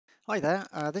Hi there,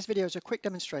 this video is a quick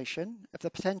demonstration of the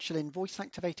potential in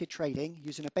voice-activated trading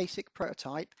using a basic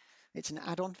prototype. It's an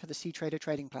add-on for the cTrader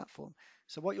trading platform.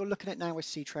 So what you're looking at now is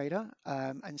cTrader,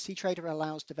 and cTrader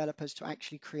allows developers to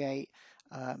actually create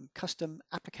custom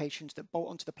applications that bolt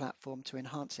onto the platform to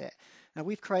enhance it. Now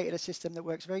we've created a system that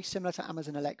works very similar to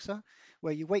Amazon Alexa,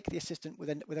 where you wake the assistant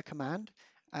with a command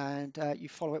and you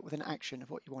follow it with an action of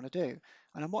what you want to do.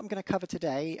 And what I'm going to cover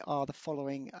today are the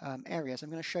following areas. I'm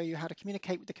going to show you how to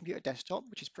communicate with the computer desktop,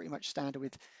 which is pretty much standard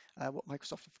with what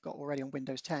Microsoft have got already on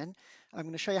Windows 10. I'm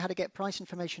going to show you how to get price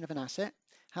information of an asset,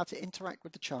 how to interact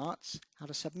with the charts, how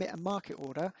to submit a market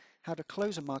order, how to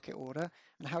close a market order,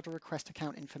 and how to request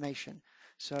account information.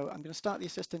 So I'm going to start the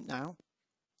assistant now.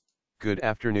 Good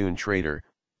afternoon, trader.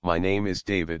 My name is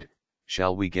David.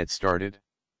 Shall we get started?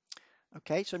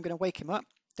 Okay, so I'm going to wake him up.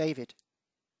 David.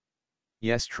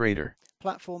 Yes, trader.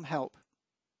 Platform help.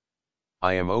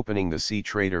 I am opening the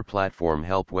cTrader platform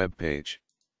help web page.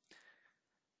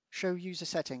 Show user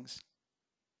settings.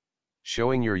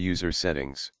 Showing your user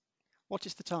settings. What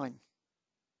is the time?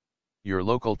 Your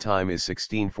local time is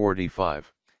 16:45.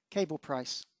 Cable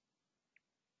price.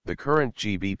 The current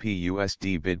GBP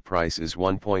USD bid price is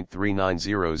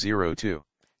 1.39002.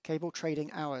 Cable trading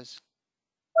hours.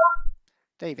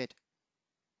 David.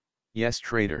 Yes,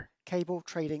 trader. Cable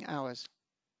trading hours.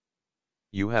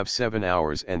 You have 7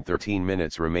 hours and 13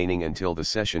 minutes remaining until the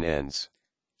session ends.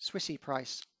 Swissy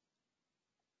price.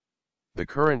 The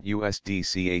current USD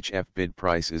CHF bid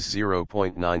price is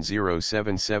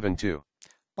 0.90772.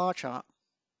 Bar chart.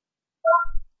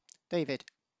 David.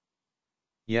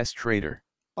 Yes, trader.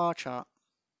 Bar chart.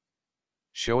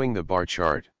 Showing the bar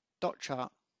chart. Dot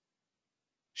chart.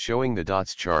 Showing the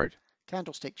dots chart.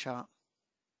 Candlestick chart.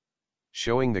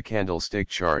 Showing the candlestick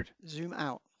chart. Zoom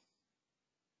out.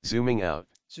 Zooming out.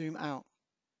 Zoom out.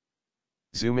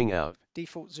 Zooming out.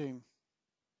 Default zoom.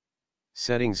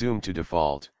 Setting zoom to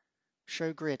default.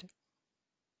 Show grid.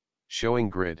 Showing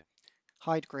grid.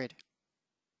 Hide grid.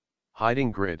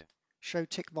 Hiding grid. Show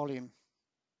tick volume.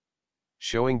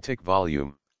 Showing tick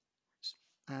volume.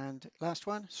 And last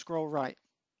one, scroll right.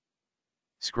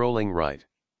 Scrolling right.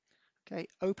 Okay,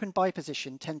 open buy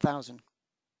position 10,000.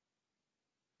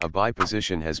 A buy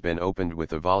position has been opened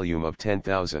with a volume of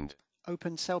 10,000.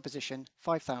 Open sell position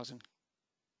 5,000.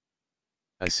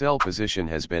 A sell position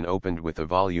has been opened with a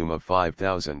volume of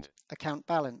 5,000. Account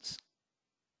balance.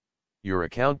 Your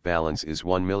account balance is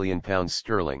 £1 million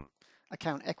sterling.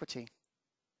 Account equity.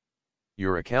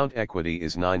 Your account equity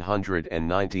is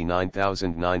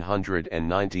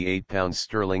 £999,998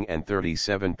 sterling and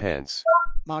 37 pence.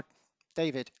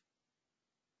 David.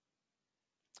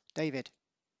 David.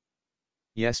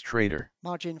 Yes, trader.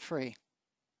 Margin free.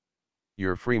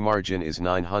 Your free margin is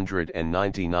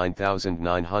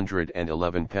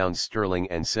 £999,911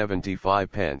 sterling and 75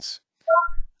 pence.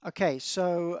 Okay,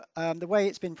 so the way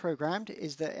it's been programmed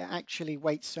is that it actually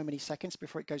waits so many seconds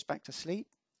before it goes back to sleep.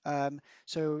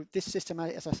 So this system,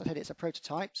 as I said, it's a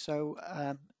prototype, so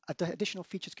additional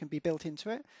features can be built into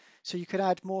it. So you could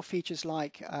add more features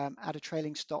like add a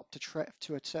trailing stop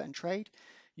to a certain trade.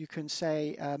 You can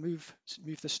say move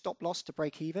the stop loss to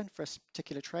break even for a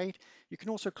particular trade. You can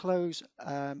also close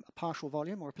a partial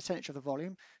volume or a percentage of the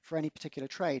volume for any particular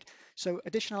trade. So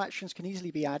additional actions can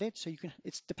easily be added. So you can,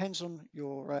 it depends on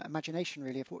your imagination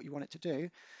really of what you want it to do.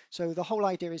 So the whole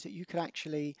idea is that you could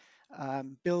actually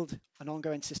build an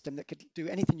ongoing system that could do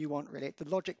anything you want really. The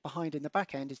logic behind in the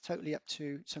back end is totally up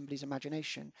to somebody's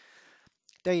imagination.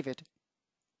 David.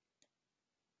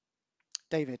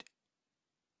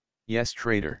 Yes,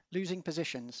 trader. Losing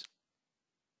positions.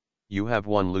 You have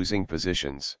 1 losing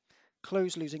positions.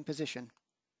 Close losing position.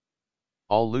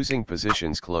 All losing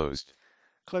positions closed.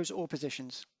 Close all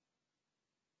positions.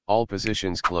 All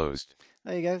positions closed.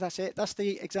 There you go, that's it. That's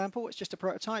the example. It's just a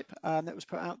prototype that was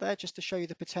put out there just to show you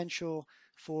the potential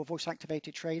for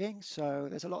voice-activated trading. So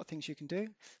there's a lot of things you can do.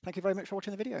 Thank you very much for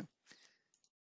watching the video.